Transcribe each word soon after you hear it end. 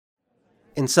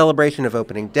In celebration of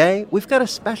opening day, we've got a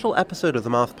special episode of the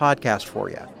Moth Podcast for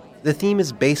you. The theme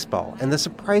is baseball and the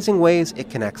surprising ways it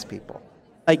connects people.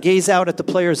 I gaze out at the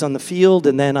players on the field,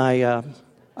 and then I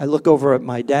look over at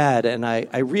my dad, and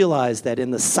I realize that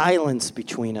in the silence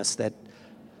between us that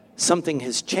something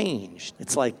has changed.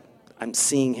 It's like I'm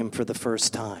seeing him for the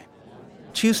first time.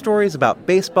 2 stories about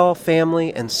baseball,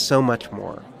 family, and so much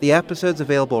more. The episode's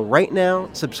available right now.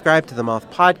 Subscribe to the Moth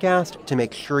Podcast to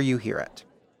make sure you hear it.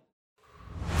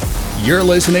 You're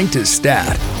listening to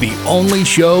Stat, the only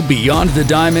show beyond the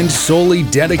diamond solely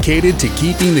dedicated to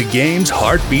keeping the game's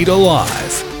heartbeat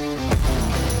alive.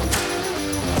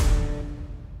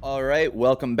 All right,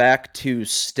 welcome back to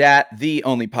Stat, the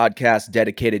only podcast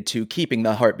dedicated to keeping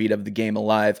the heartbeat of the game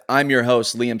alive. I'm your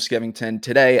host, Liam Skivington.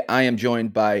 Today, I am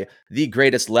joined by the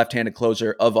greatest left-handed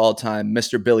closer of all time,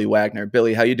 Mr. Billy Wagner.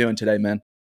 Billy, how you doing today, man?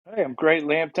 Hey, I'm great,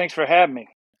 Liam. Thanks for having me.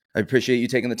 I appreciate you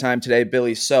taking the time today,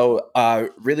 Billy. So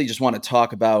really just want to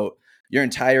talk about your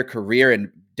entire career and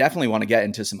definitely want to get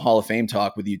into some Hall of Fame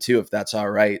talk with you too, if that's all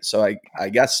right. So I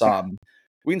guess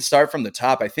we can start from the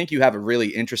top. I think you have a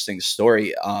really interesting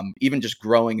story. Even just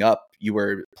growing up, you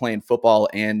were playing football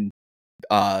and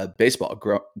baseball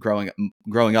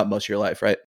growing up most of your life,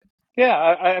 right? Yeah,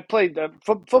 I played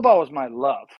football was my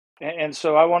love, and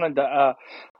so I wanted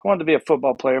to be a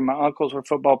football player. My uncles were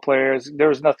football players. There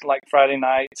was nothing like Friday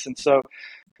nights, and so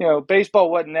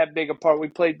baseball wasn't that big a part. We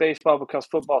played baseball because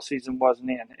football season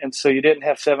wasn't in, and so you didn't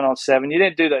have 7-on-7. You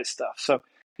didn't do that stuff. So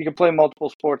you could play multiple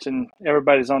sports, and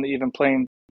everybody's on the even playing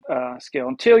scale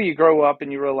until you grow up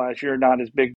and you realize you're not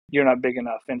big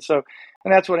enough. And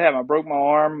that's what happened. I broke my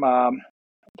arm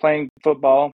playing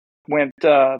football. Went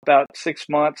about 6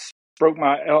 months. Broke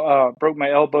my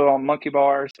elbow on monkey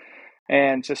bars,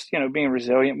 and just being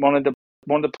resilient, wanted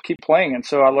to keep playing, and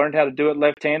so I learned how to do it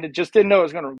left-handed. Just didn't know it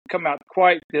was going to come out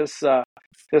quite this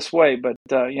way, but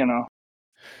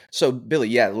So Billy,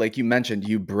 yeah, like you mentioned,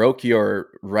 you broke your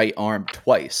right arm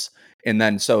twice, and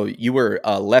then so you were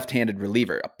a left-handed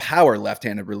reliever, a power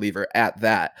left-handed reliever at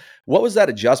that. What was that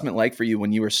adjustment like for you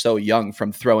when you were so young,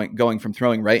 going from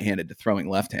throwing right-handed to throwing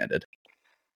left-handed?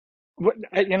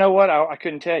 You know what? I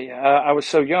couldn't tell you. I was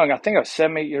so young. I think I was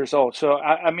 7, 8 years old. So,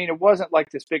 I mean, it wasn't like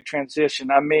this big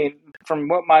transition. I mean, from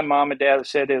what my mom and dad have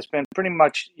said, it's been pretty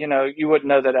much, you wouldn't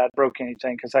know that I'd broke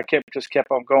anything because I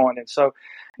kept on going. And so,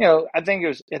 I think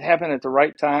it happened at the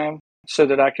right time so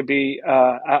that I could be,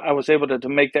 I was able to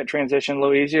make that transition a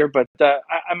little easier. But,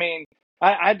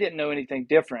 I didn't know anything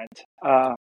different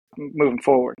moving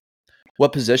forward.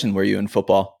 What position were you in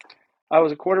football? I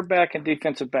was a quarterback and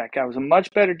defensive back. I was a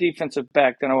much better defensive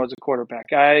back than I was a quarterback.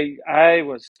 I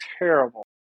was terrible.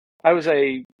 I was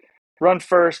a run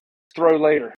first, throw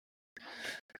later.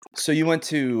 So you went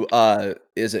to,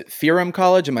 is it Ferrum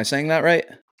College? Am I saying that right?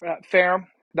 Ferrum.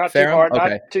 Not Ferrum? Too hard, okay.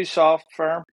 Not too soft,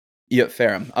 Ferrum. Yeah,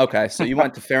 Ferrum. Okay, so you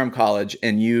went to Ferrum College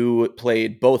and you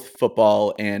played both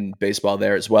football and baseball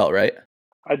there as well, right?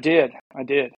 I did.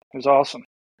 It was awesome.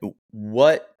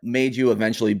 What made you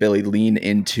eventually, Billy, lean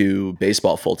into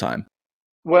baseball full time?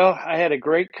 Well, I had a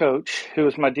great coach who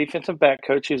was my defensive back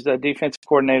coach. He was the defensive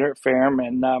coordinator at Ferrum,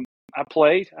 and I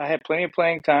played. I had plenty of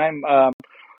playing time. I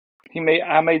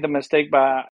made the mistake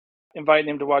by inviting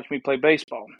him to watch me play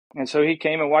baseball, and so he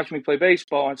came and watched me play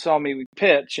baseball and saw me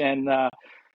pitch, and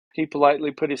he politely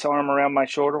put his arm around my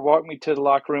shoulder, walked me to the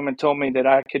locker room, and told me that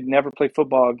I could never play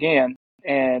football again,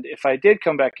 and if I did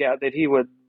come back out, that he would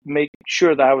make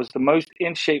sure that I was the most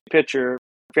in-shape pitcher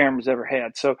Ferrum has ever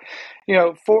had. So,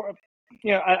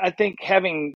 I think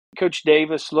having Coach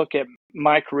Davis look at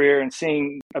my career and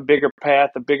seeing a bigger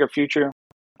path, a bigger future,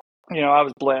 I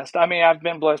was blessed. I mean, I've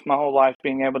been blessed my whole life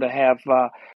being able to have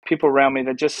people around me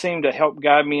that just seem to help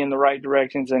guide me in the right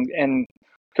directions. And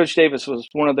Coach Davis was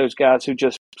one of those guys who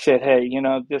just said, hey,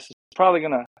 this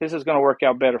is going to work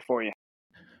out better for you.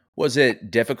 Was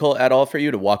it difficult at all for you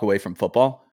to walk away from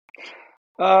football?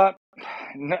 No,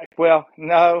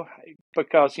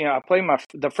 because I played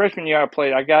the freshman year I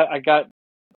played. I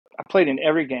played in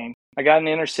every game. I got an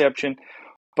interception,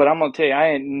 but I'm gonna tell you, I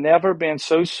ain't never been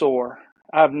so sore.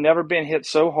 I've never been hit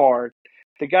so hard.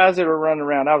 The guys that were running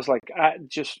around, I was like,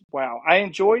 wow. I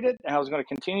enjoyed it, and I was going to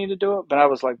continue to do it, but I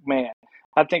was like, man,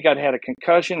 I think I'd had a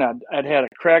concussion. I'd had a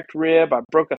cracked rib. I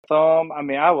broke a thumb. I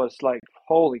mean, I was like,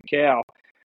 holy cow.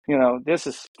 This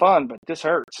is fun, but this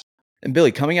hurts. And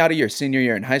Billy, coming out of your senior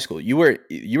year in high school, you were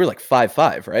like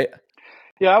 5'5", right?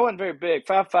 Yeah, I wasn't very big.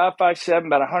 5'5", 5'7",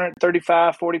 about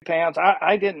 135, 40 pounds.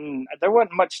 There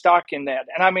wasn't much stock in that.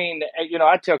 And I mean,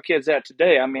 I tell kids that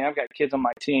today. I mean, I've got kids on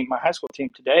my team, my high school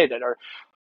team today that are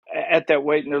at that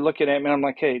weight, and they're looking at me, and I'm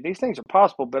like, hey, these things are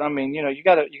possible, but I mean, you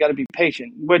gotta be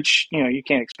patient, which you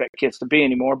can't expect kids to be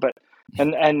anymore. But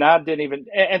and I didn't even,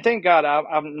 and thank God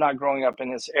I'm not growing up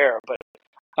in this era,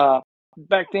 but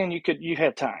back then you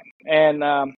had time, and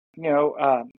I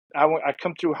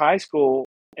come through high school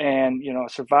and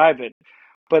survive it.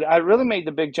 But I really made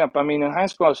the big jump. I mean, in high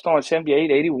school, I was throwing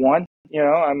 78, 81,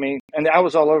 I mean, and I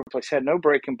was all over the place, had no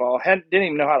breaking ball, didn't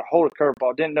even know how to hold a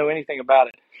curveball, didn't know anything about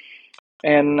it.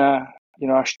 And, I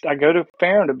go to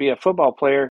Farron to be a football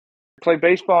player, play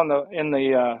baseball in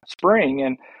the spring.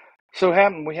 And so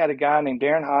happened we had a guy named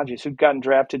Darren Hodges who'd gotten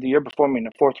drafted the year before me in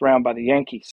the fourth round by the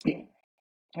Yankees.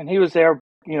 And he was there,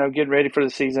 getting ready for the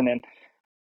season. And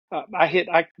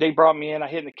they brought me in, I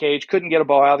hit in the cage, couldn't get a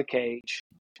ball out of the cage.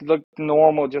 Looked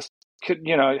normal, just could,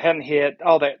 hadn't hit,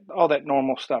 all that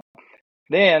normal stuff.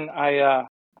 Then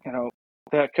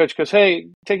the coach goes, hey,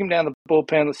 take him down the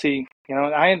bullpen. Let's see,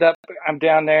 I'm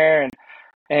down there,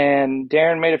 and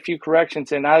Darren made a few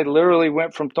corrections, and I literally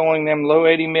went from throwing them low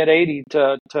 80, mid 80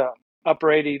 to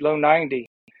upper 80, low 90.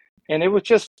 And it was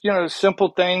just, simple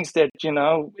things that,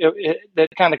 that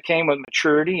kind of came with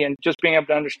maturity and just being able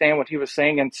to understand what he was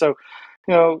saying. And so,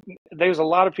 there's a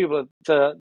lot of people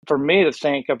for me to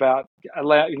think about,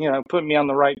 putting me on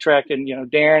the right track. And,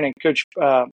 Darren and Coach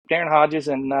Darren Hodges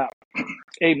and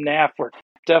Abe Knapp were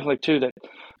definitely two that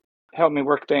helped me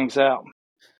work things out.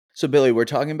 So, Billy, we're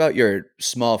talking about your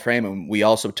small frame, and we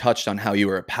also touched on how you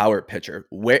were a power pitcher.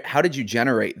 How did you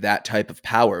generate that type of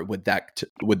power with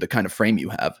the kind of frame you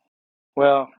have?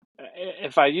 Well,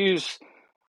 if I use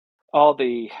all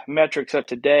the metrics of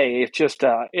today, it's just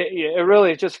it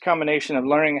really is just a combination of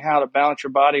learning how to balance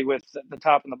your body with the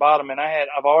top and the bottom. And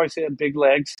I've always had big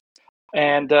legs,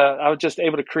 and I was just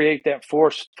able to create that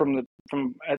force from the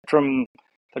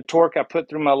torque I put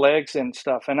through my legs and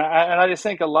stuff. And I just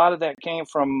think a lot of that came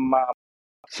from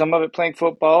some of it playing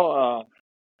football,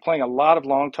 playing a lot of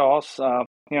long toss. A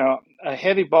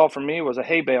heavy ball for me was a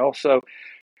hay bale, so.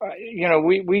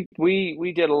 We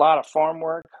did a lot of farm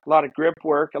work, a lot of grip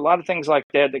work, a lot of things like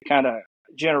that kind of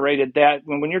generated that.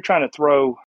 When you're trying to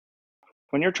throw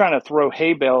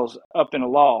hay bales up in a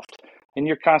loft, and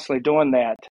you're constantly doing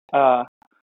that,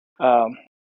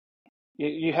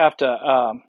 you have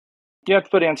to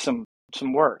put in some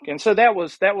work. And so that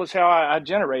was how I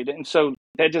generated. And so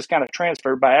that just kind of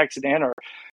transferred by accident, or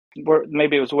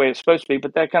maybe it was the way it's supposed to be,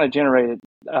 but that kind of generated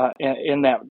in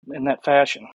that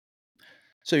fashion.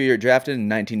 So you were drafted in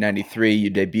 1993,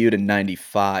 you debuted in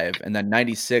 95, and then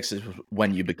 96 is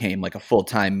when you became like a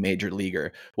full-time major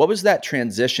leaguer. What was that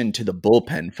transition to the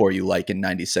bullpen for you like in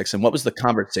 96, and what was the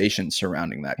conversation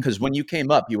surrounding that? Because when you came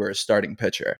up, you were a starting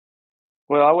pitcher.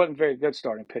 Well, I wasn't a very good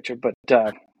starting pitcher, but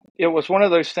it was one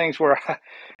of those things where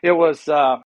it was,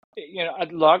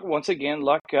 luck, once again,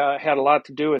 luck had a lot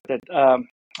to do with it.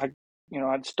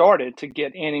 I'd started to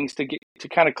get innings to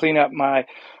kind of clean up my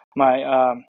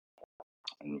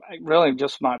really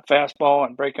just my fastball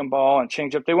and breaking ball and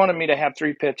changeup. They wanted me to have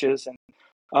 3 pitches, and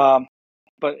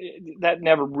but that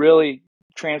never really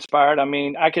transpired. I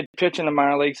mean, I could pitch in the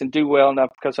minor leagues and do well enough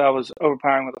because I was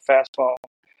overpowering with a fastball.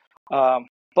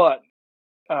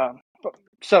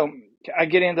 So I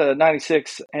get into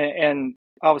 96, and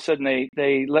all of a sudden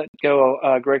they let go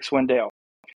Greg Swindell,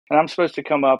 and I'm supposed to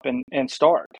come up and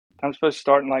start. I'm supposed to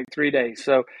start in like 3 days.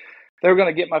 So they were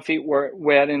going to get my feet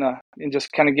wet and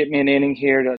just kind of get me an inning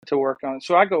here to work on it.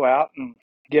 So I go out and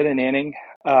get an inning.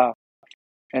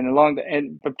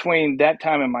 And between that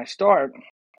time and my start,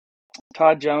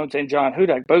 Todd Jones and John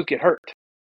Hudak both get hurt.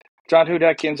 John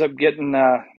Hudak ends up getting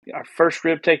our first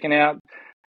rib taken out.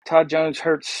 Todd Jones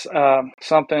hurts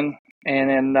something. And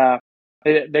then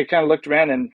they kind of looked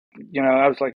around, and,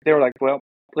 they were like, well,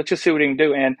 let's just see what he can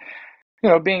do. And,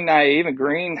 being naive and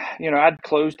green, I'd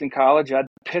closed in college. I'd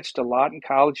pitched a lot in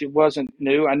college. It wasn't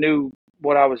new. I knew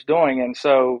what I was doing. And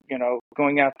so,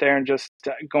 going out there and just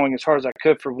going as hard as I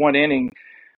could for one inning,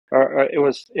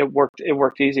 it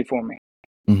worked easy for me.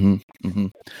 Mm-hmm, mm-hmm.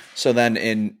 So then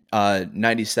in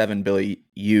 97, Billy,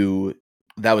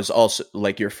 that was also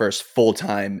like your first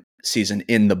full-time season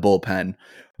in the bullpen.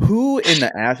 Who in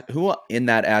that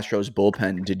Astros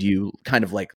bullpen did you kind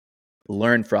of like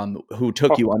learn from, who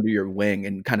took you under your wing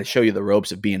and kind of show you the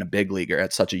ropes of being a big leaguer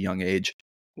at such a young age?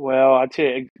 Well, I tell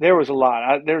you, there was a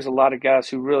lot. There's a lot of guys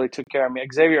who really took care of me.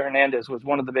 Xavier Hernandez was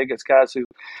one of the biggest guys who,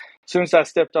 as soon as I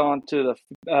stepped on to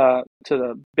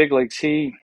the big leagues,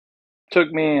 he took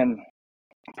me and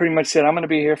pretty much said, I'm going to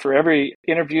be here for every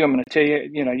interview. I'm going to tell you,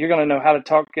 you're going to know how to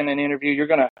talk in an interview. You're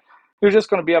just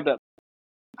going to be able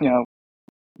to,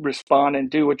 respond and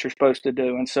do what you're supposed to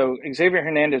do. And so Xavier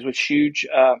Hernandez was huge.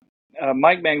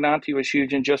 Mike Magnanti was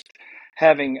huge, and just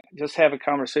having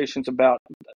conversations about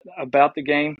the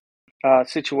game,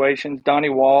 situations. Donnie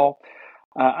Wall.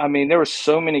 I mean, there were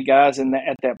so many guys at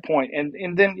that point,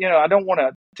 and then I don't want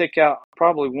to take out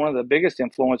probably one of the biggest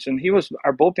influence, and he was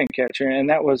our bullpen catcher, and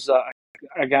that was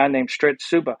a guy named Stretch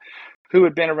Suba, who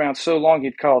had been around so long.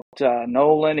 He'd caught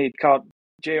Nolan, he'd caught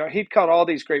JR, he'd caught all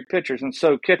these great pitchers, and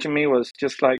so catching me was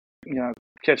just like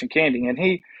catching candy, and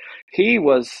he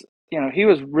was he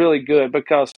was really good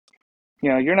because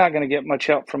you're not going to get much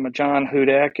help from a John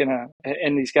Hudak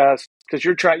and these guys because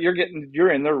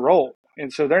you're in their role.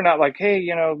 And so they're not like, hey,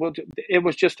 it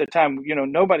was just a time,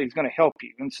 nobody's going to help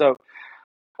you. And so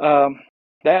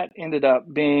that ended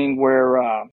up being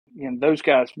where, those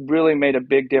guys really made a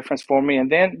big difference for me.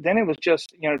 And then it was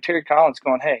just, Terry Collins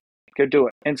going, hey, go do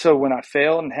it. And so when I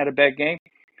failed and had a bad game,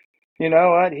 you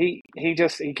know what, he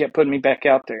kept putting me back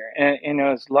out there. And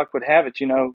as luck would have it,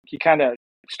 you kind of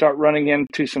start running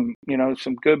into some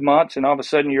good months, and all of a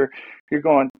sudden you're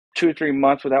going 2 or 3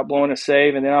 months without blowing a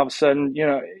save, and then all of a sudden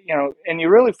and you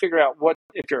really figure out what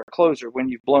if you're a closer when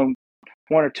you've blown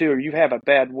 1 or 2 or you have a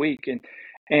bad week,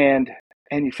 and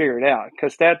you figure it out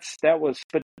because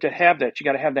but to have that, you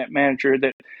got to have that manager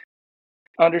that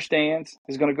understands,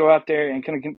 is going to go out there and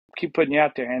kind of keep putting you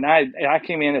out there. And I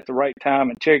came in at the right time,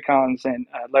 and Terry Collins and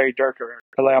Larry Durker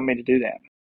allowed me to do that.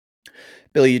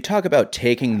 Billy, you talk about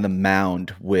taking the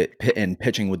mound and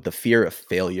pitching with the fear of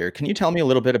failure. Can you tell me a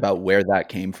little bit about where that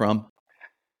came from?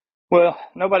 Well,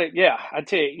 I'd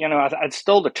tell you, I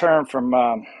stole the term from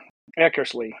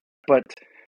Eckersley, but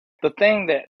the thing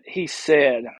that he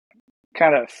said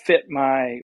kind of fit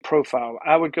my profile.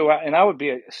 I would go out and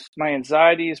my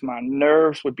anxieties, my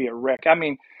nerves would be a wreck. I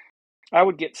mean, I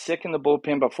would get sick in the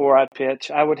bullpen before I'd pitch.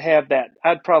 I would have that.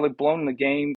 I'd probably blown the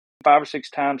game 5 or 6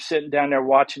 times sitting down there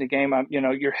watching the game.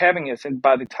 You're having this. And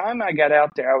by the time I got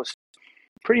out there, I was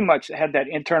pretty much had that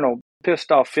internal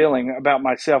pissed off feeling about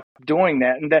myself doing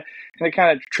that. And it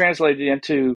kind of translated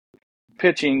into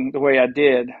pitching the way I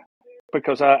did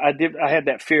because I had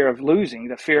that fear of losing,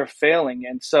 the fear of failing.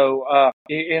 And so,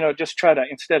 just try to,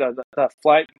 instead of the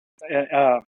flight,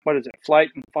 what is it? Flight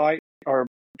and fight or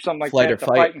something like flight that. Or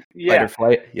fight. Fight or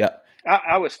flight. Yeah.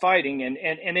 I was fighting and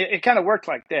it kind of worked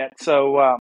like that.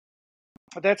 So,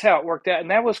 that's how it worked out, and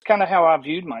that was kind of how I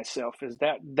viewed myself. Is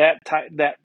that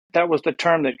was the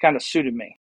term that kind of suited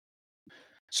me.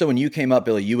 So when you came up,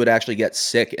 Billy, you would actually get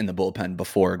sick in the bullpen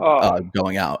before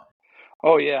going out.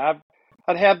 Oh yeah,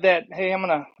 I'd have that. Hey, I'm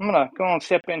gonna go and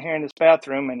step in here in this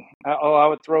bathroom, and I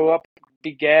would throw up,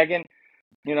 be gagging,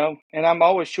 and I'm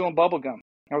always chewing bubble gum.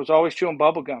 I was always chewing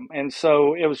bubble gum, and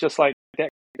so it was just like that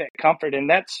comfort, and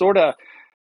that sort of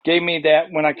gave me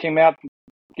that when I came out.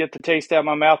 Get the taste out of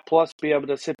my mouth, plus be able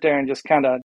to sit there and just kind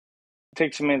of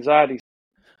take some anxieties.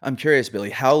 I'm curious, Billy,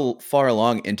 how far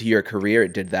along into your career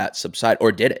did that subside,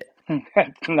 or did it?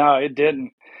 No, it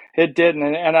didn't. It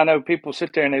didn't. And I know people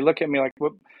sit there and they look at me like,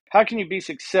 well, how can you be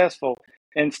successful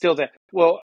and still that?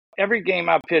 Well, every game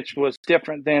I pitched was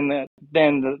different than the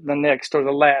next or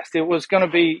the last. It was going to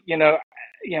be, you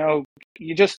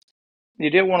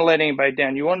didn't want to let anybody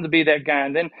down. You wanted to be that guy.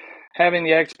 And then having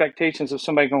the expectations of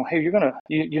somebody going, hey,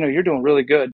 you're doing really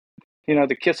good.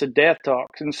 The kiss of death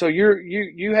talks. And so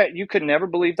you could never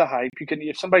believe the hype.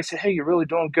 If somebody said, hey, you're really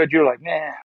doing good, you're like,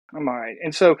 nah, I'm all right.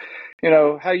 And so,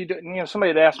 how you doing?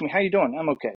 Somebody had asked me, how you doing? I'm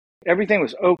okay. Everything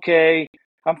was okay.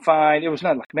 I'm fine. It was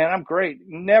not like, man, I'm great.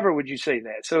 Never would you say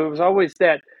that. So it was always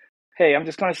that, hey, I'm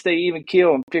just going to stay even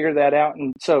keel and figure that out.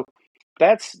 And so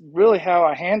that's really how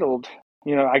I handled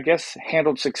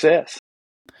success.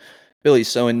 Billy,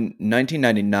 so in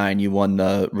 1999, you won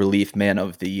the Relief Man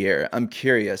of the Year. I'm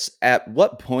curious, at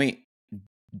what point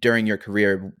during your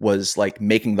career was like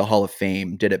making the Hall of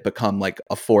Fame? Did it become like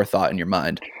a forethought in your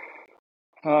mind?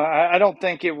 I don't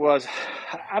think it was.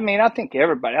 I mean, I think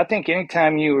everybody. I think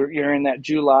anytime you're in that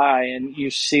July and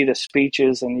you see the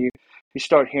speeches and you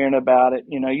start hearing about it,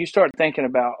 you start thinking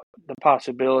about the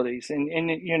possibilities. And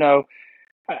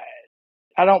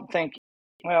I don't think.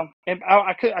 Well,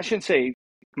 I shouldn't say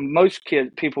most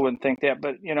people wouldn't think that,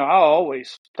 but I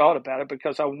always thought about it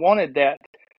because I wanted that.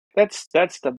 That's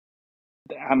the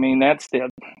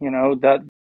that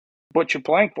what you're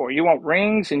playing for. You want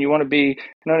rings and you want to be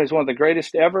known as one of the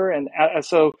greatest ever. And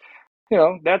so,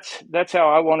 that's how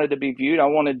I wanted to be viewed. I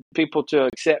wanted people to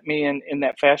accept me in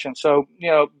that fashion. So,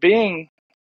 being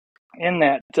in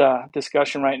that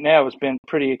discussion right now has been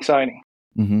pretty exciting.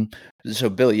 Mm-hmm. So,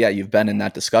 Billy, yeah, you've been in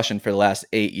that discussion for the last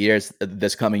 8 years.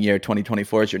 This coming year,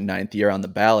 2024, is your 9th year on the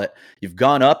ballot. You've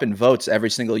gone up in votes every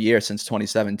single year since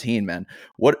 2017, man.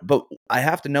 But I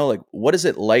have to know, like, what is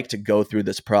it like to go through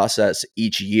this process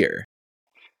each year?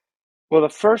 Well, the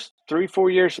first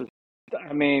 3-4 years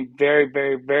I mean, very,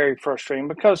 very, very frustrating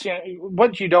because,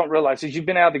 what you don't realize is you've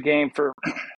been out of the game for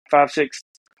 5, 6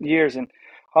 years, and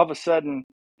all of a sudden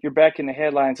you're back in the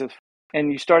headlines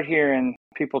and you start hearing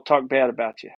people talk bad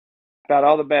about you, about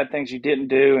all the bad things you didn't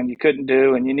do and you couldn't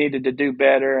do and you needed to do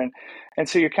better. And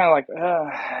so you're kind of like,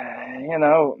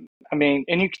 I mean,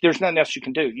 and there's nothing else you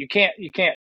can do. You can't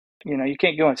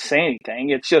go and say anything.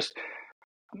 It's just,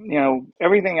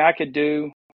 everything I could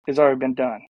do has already been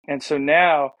done. And so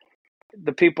now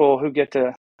the people who get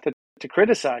to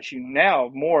criticize you now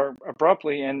more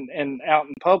abruptly and out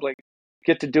in public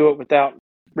get to do it without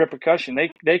repercussion.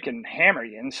 They can hammer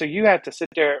you. And so you have to sit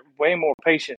there way more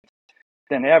patient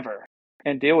than ever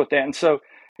and deal with that. And so,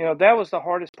 that was the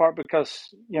hardest part because,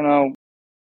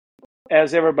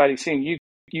 as everybody's seen,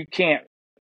 you can't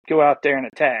go out there and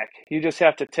attack. You just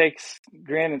have to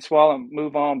grin and swallow and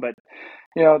move on. But,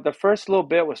 the first little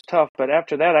bit was tough, but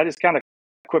after that, I just kind of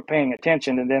quit paying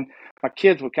attention. And then my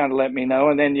kids would kind of let me know.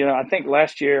 And then, I think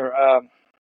last year,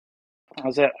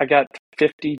 I got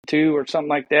 52 or something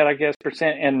like that, I guess,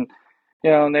 percent. And,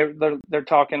 and they're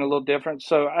talking a little different.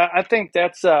 So I think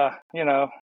that's, that's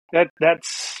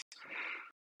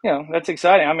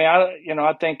exciting. I mean,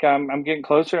 I think I'm getting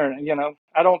closer, and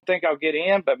I don't think I'll get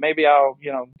in, but maybe I'll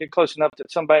get close enough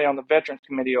that somebody on the Veterans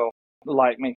Committee will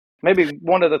like me. Maybe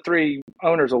one of the 3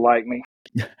 owners will like me.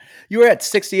 You were at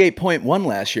 68.1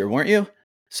 last year, weren't you?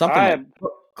 Something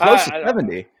close to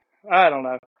 70. I don't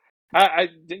know. I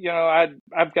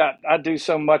do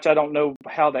so much. I don't know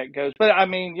how that goes, but I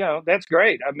mean, that's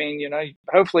great. I mean,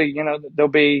 hopefully, there'll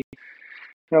be,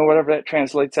 whatever that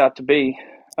translates out to be,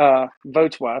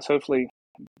 votes wise. Hopefully,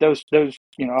 those,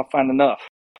 I'll find enough.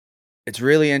 It's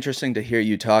really interesting to hear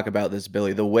you talk about this,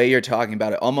 Billy. The way you're talking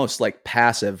about it, almost like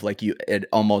passive, like it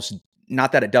almost,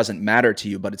 not that it doesn't matter to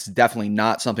you, but it's definitely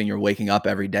not something you're waking up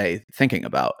every day thinking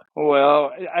about. Well,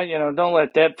 don't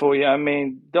let that fool you. I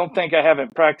mean, don't think I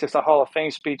haven't practiced a Hall of Fame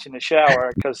speech in the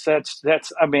shower, because that's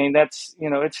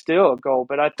it's still a goal.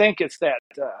 But I think it's that,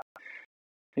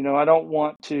 I don't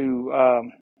want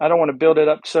to build it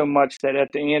up so much that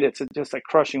at the end it's just a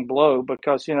crushing blow,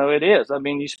 because, it is. I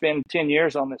mean, you spend 10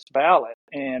 years on this ballot,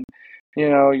 and,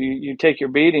 you take your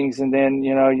beatings, and then,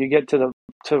 you get to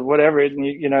whatever, and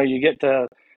you get to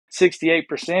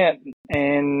 68%,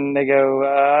 and they go,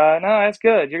 no, that's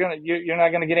good. You're not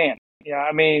going to get in. Yeah.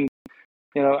 I mean,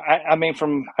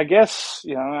 I guess,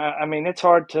 it's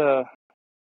hard to,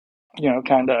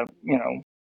 kind of,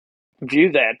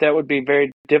 view that. That would be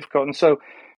very difficult. And so,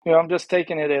 I'm just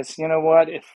taking it as, what,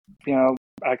 if,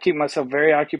 I keep myself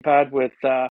very occupied with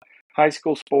high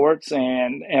school sports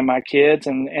and my kids,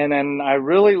 and then I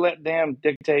really let them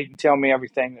dictate and tell me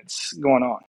everything that's going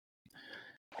on.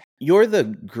 You're the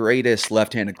greatest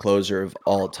left-handed closer of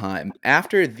all time.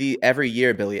 Every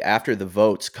year, Billy, after the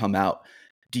votes come out,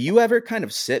 do you ever kind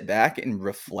of sit back and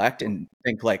reflect and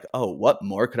think like, oh, what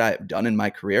more could I have done in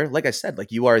my career? Like I said,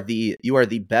 like you are the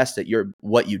best at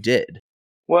what you did.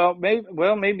 Well,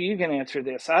 maybe you can answer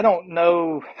this. I don't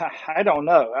know. I don't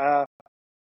know.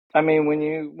 I mean, when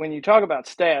you talk about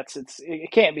stats,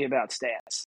 it can't be about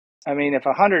stats. I mean, if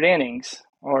 100 innings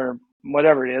or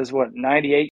whatever it is,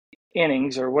 98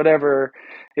 innings or whatever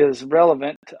is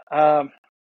relevant,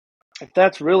 if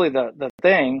that's really the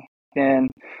thing, then,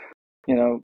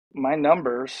 my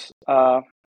numbers that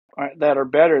are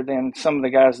better than some of the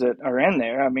guys that are in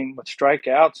there. I mean, with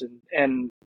strikeouts and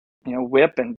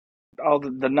whip and all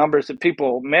the numbers that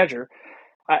people measure,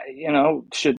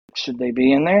 should they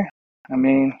be in there? I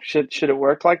mean, should it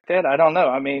work like that? I don't know.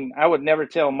 I mean, I would never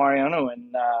tell Mariano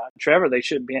and Trevor they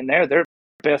shouldn't be in there. They're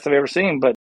the best I've ever seen.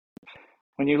 But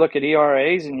when you look at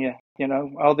ERAs and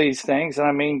all these things,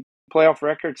 I mean, playoff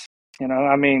records,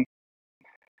 I mean,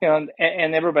 and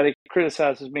everybody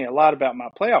criticizes me a lot about my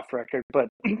playoff record, but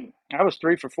I was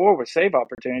 3 for 4 with save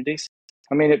opportunities.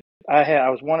 I mean, I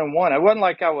was 1-1. It wasn't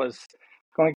like I was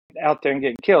going out there and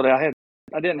getting killed. I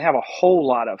didn't have a whole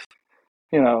lot of,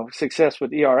 success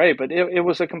with ERA, but it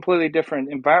was a completely different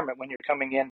environment when you're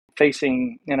coming in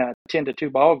facing in a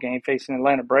 10-2 ball game, facing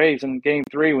Atlanta Braves in Game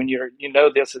 3 when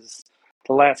this is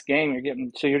the last game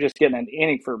you're just getting an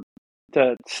inning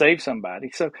to save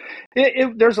somebody. So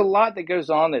there's a lot that goes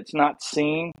on that's not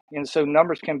seen, and so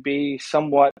numbers can be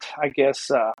somewhat, I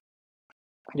guess, I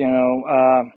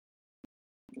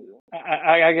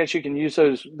guess you can use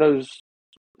those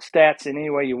stats in any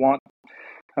way you want.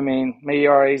 I mean, my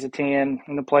ERA's a 10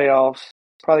 in the playoffs.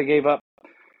 Probably gave up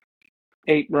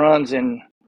 8 runs in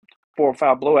 4 or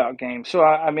 5 blowout games. So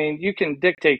I mean, you can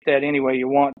dictate that any way you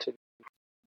want to.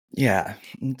 Yeah,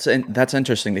 that's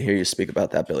interesting to hear you speak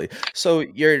about that, Billy. So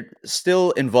you're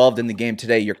still involved in the game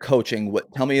today. You're coaching.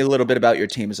 Tell me a little bit about your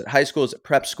team. Is it high school? Is it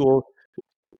prep school?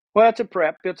 Well, it's a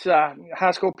prep. It's a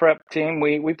high school prep team.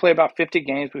 We play about 50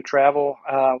 games. We travel.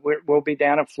 We'll be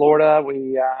down in Florida.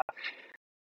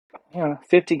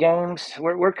 50 games.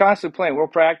 We're constantly playing. We're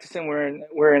practicing.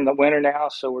 We're in the winter now,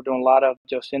 so we're doing a lot of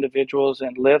just individuals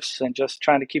and lifts, and just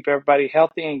trying to keep everybody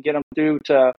healthy and get them through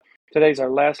to today's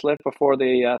our last lift before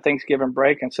the Thanksgiving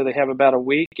break, and so they have about a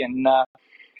week, and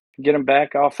get them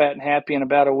back all fat and happy in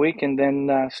about a week, and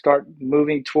then start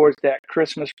moving towards that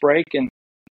Christmas break, and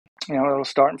it'll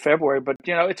start in February. But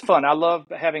it's fun. I love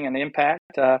having an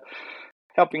impact,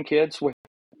 helping kids with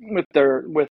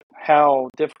how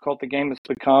difficult the game has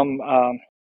become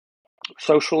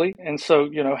socially, and so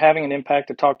having an impact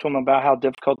to talk to them about how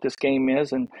difficult this game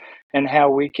is, and how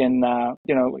we can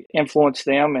influence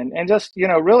them, and just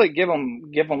really give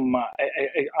them a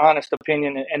honest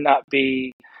opinion, and not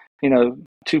be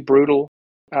too brutal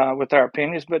with our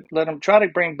opinions, but let them try to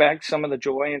bring back some of the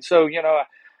joy. And so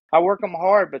I work them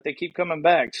hard, but they keep coming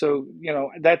back. So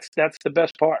that's the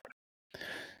best part.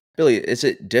 Billy, is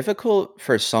it difficult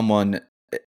for someone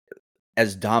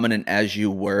as dominant as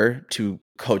you were to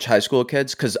coach high school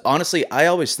kids? Because honestly, I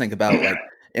always think about like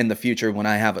in the future when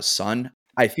I have a son,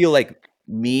 I feel like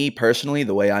me personally,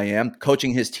 the way I am,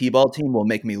 coaching his t-ball team will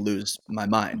make me lose my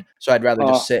mind. So I'd rather Uh,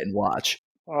 just sit and watch.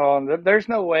 there's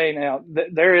no way now.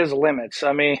 There is limits.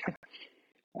 I mean,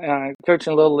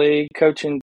 coaching little league,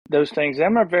 coaching those things,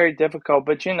 them are very difficult.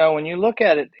 But when you look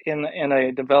at it in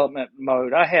a development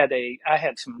mode, I had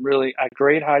some really a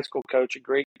great high school coach, a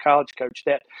great college coach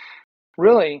that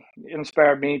really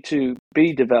inspired me to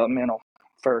be developmental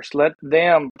first.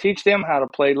 Teach them how to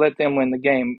play, let them win the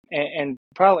game, and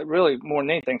probably really more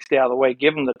than anything, stay out of the way,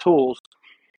 give them the tools.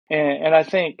 And I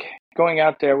think going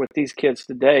out there with these kids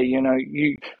today,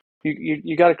 you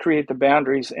got to create the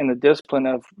boundaries and the discipline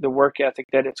of the work ethic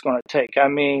that it's going to take. I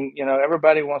mean,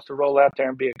 everybody wants to roll out there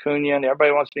and be a Cunha,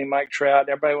 everybody wants to be Mike Trout,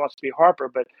 everybody wants to be Harper,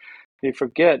 but they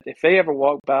forget if they ever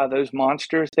walked by those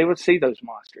monsters, they would see those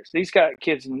monsters. These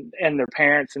kids and their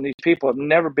parents and these people have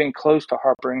never been close to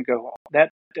Harper and go,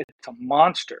 that's a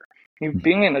monster.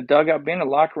 Being in the dugout, being in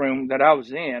the locker room that I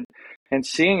was in, and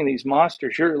seeing these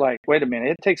monsters, you're like, wait a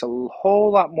minute, it takes a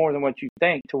whole lot more than what you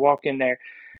think to walk in there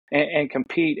and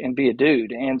compete and be a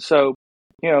dude. And so,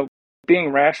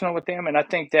 being rational with them, and I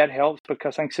think that helps,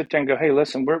 because I can sit there and go, hey,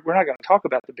 listen, we're not going to talk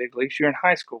about the big leagues. You're in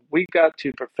high school. We've got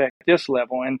to perfect this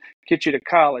level and get you to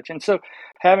college. And so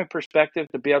having perspective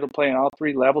to be able to play in all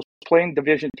three levels, playing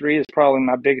Division III is probably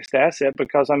my biggest asset,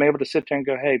 because I'm able to sit there and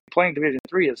go, hey, playing Division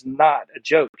III is not a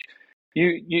joke.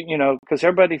 Because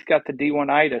everybody's got the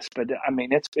D1-itis, but I mean,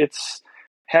 it's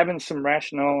having some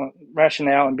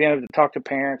rationale and being able to talk to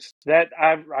parents, that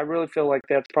I really feel like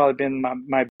that's probably been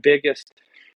my biggest,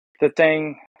 the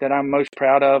thing that I'm most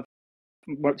proud of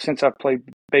since I've played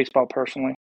baseball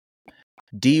personally.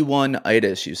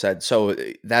 D1-itis, you said. So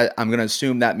that I'm going to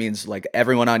assume that means like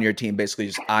everyone on your team basically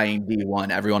just eyeing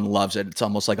D1. Everyone loves it. It's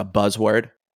almost like a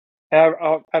buzzword.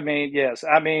 I mean, yes.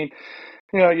 I mean,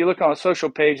 you look on a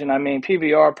social page, and I mean,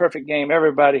 PBR, perfect game,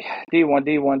 everybody, D1,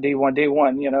 D1, D1,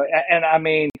 D1, and I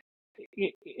mean,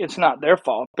 it's not their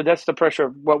fault, but that's the pressure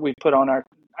of what we put on our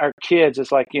kids.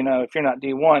 It's like, if you're not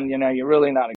D1, you're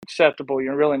really not acceptable.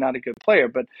 You're really not a good player.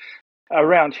 But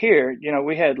around here,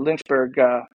 we had Lynchburg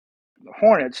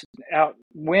Hornets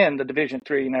win the Division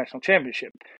III national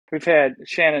championship. We've had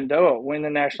Shenandoah win the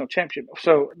national championship.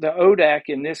 So the ODAC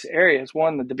in this area has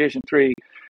won the Division III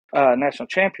national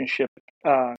championship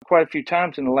quite a few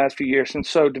times in the last few years. And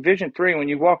so Division III, when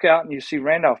you walk out and you see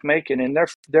Randolph-Macon, and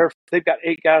they've got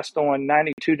 8 guys throwing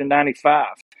 92 to 95.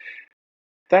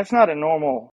 That's not a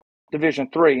normal Division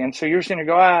III. And so you're saying,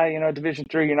 Division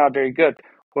III, you're not very good.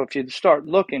 Well, if you start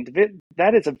looking,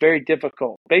 that is a very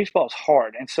difficult. Baseball's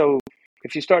hard. And so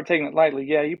if you start taking it lightly,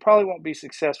 you probably won't be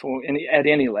successful at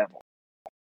any level.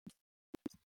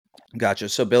 Gotcha.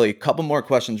 So, Billy, a couple more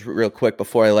questions real quick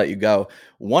before I let you go.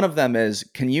 One of them is,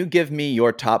 can you give me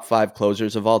your top 5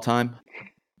 closers of all time?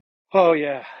 Oh,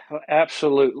 yeah,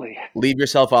 absolutely. Leave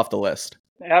yourself off the list.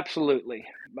 Absolutely.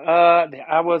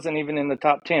 I wasn't even in the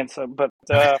top 10, but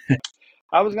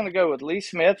I was going to go with Lee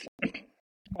Smith,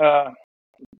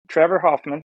 Trevor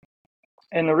Hoffman.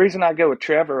 And the reason I go with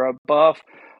Trevor above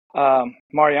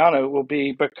Mariano will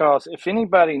be because if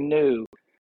anybody knew,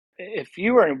 if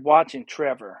you were watching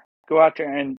Trevor go out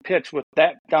there and pitch with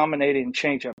that dominating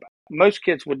changeup, most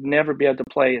kids would never be able to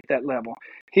play at that level.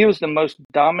 He was the most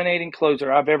dominating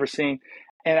closer I've ever seen.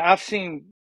 And I've seen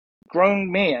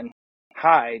grown men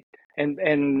hide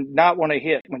and not want to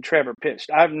hit when Trevor pitched.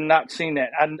 I've not seen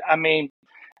that. I mean,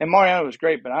 and Mariano was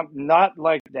great, but I'm not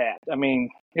like that. I mean,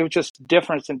 it was just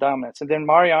difference in dominance. And then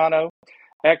Mariano,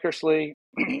 Eckersley,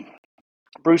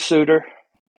 Bruce Sutter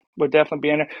would definitely be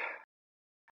in there.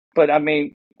 But I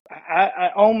mean, I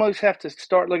almost have to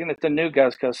start looking at the new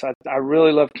guys because I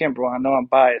really love Kimbrel. I know I'm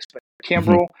biased, but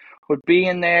Kimbrel would be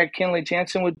in there. Kenley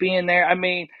Jansen would be in there. I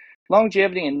mean,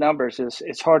 longevity in numbers is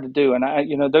it's hard to do,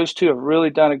 and those two have really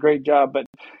done a great job. But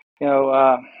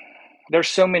there's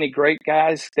so many great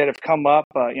guys that have come up.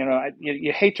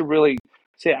 You hate to really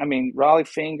say. I mean, Raleigh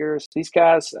Fingers, these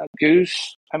guys,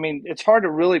 Goose. I mean, it's hard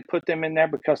to really put them in there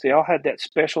because they all had that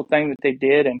special thing that they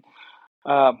did, and.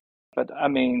 But I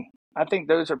mean, I think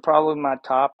those are probably my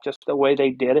top, just the way they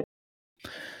did it.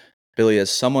 Billy, as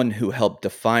someone who helped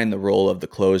define the role of the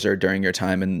closer during your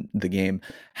time in the game,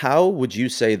 how would you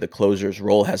say the closer's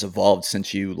role has evolved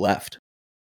since you left?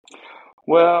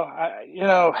 Well,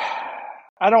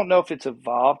 I don't know if it's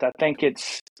evolved. I think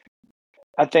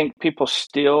people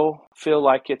still feel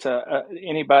like it's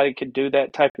anybody could do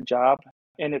that type of job,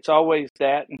 and it's always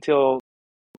that until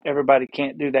everybody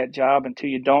can't do that job, until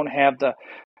you don't have the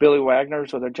Billy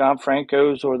Wagners or the John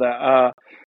Francos or the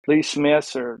Lee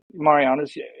Smiths or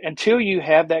Marianos. Until you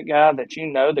have that guy that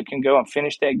that can go and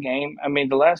finish that game. I mean,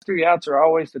 the last 3 outs are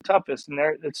always the toughest, and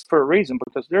it's for a reason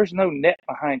because there's no net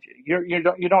behind you. You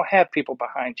don't have people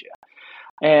behind you,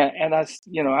 and I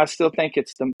still think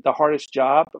it's the hardest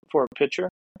job for a pitcher.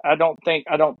 I don't think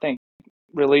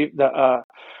really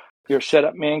your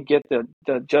setup men get the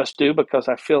just due because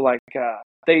I feel like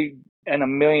they and a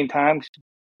million times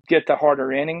get the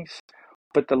harder innings,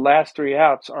 but the last 3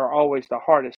 outs are always the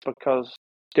hardest because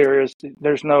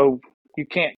there's no you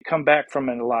can't come back from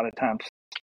it a lot of times.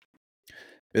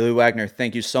 Billy Wagner,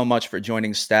 thank you so much for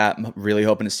joining Stat. I'm really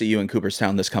hoping to see you in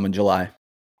Cooperstown this coming July.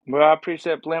 Well, I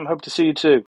appreciate it, Blim. Hope to see you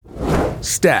too.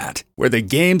 Stat, where the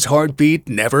game's heartbeat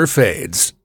never fades.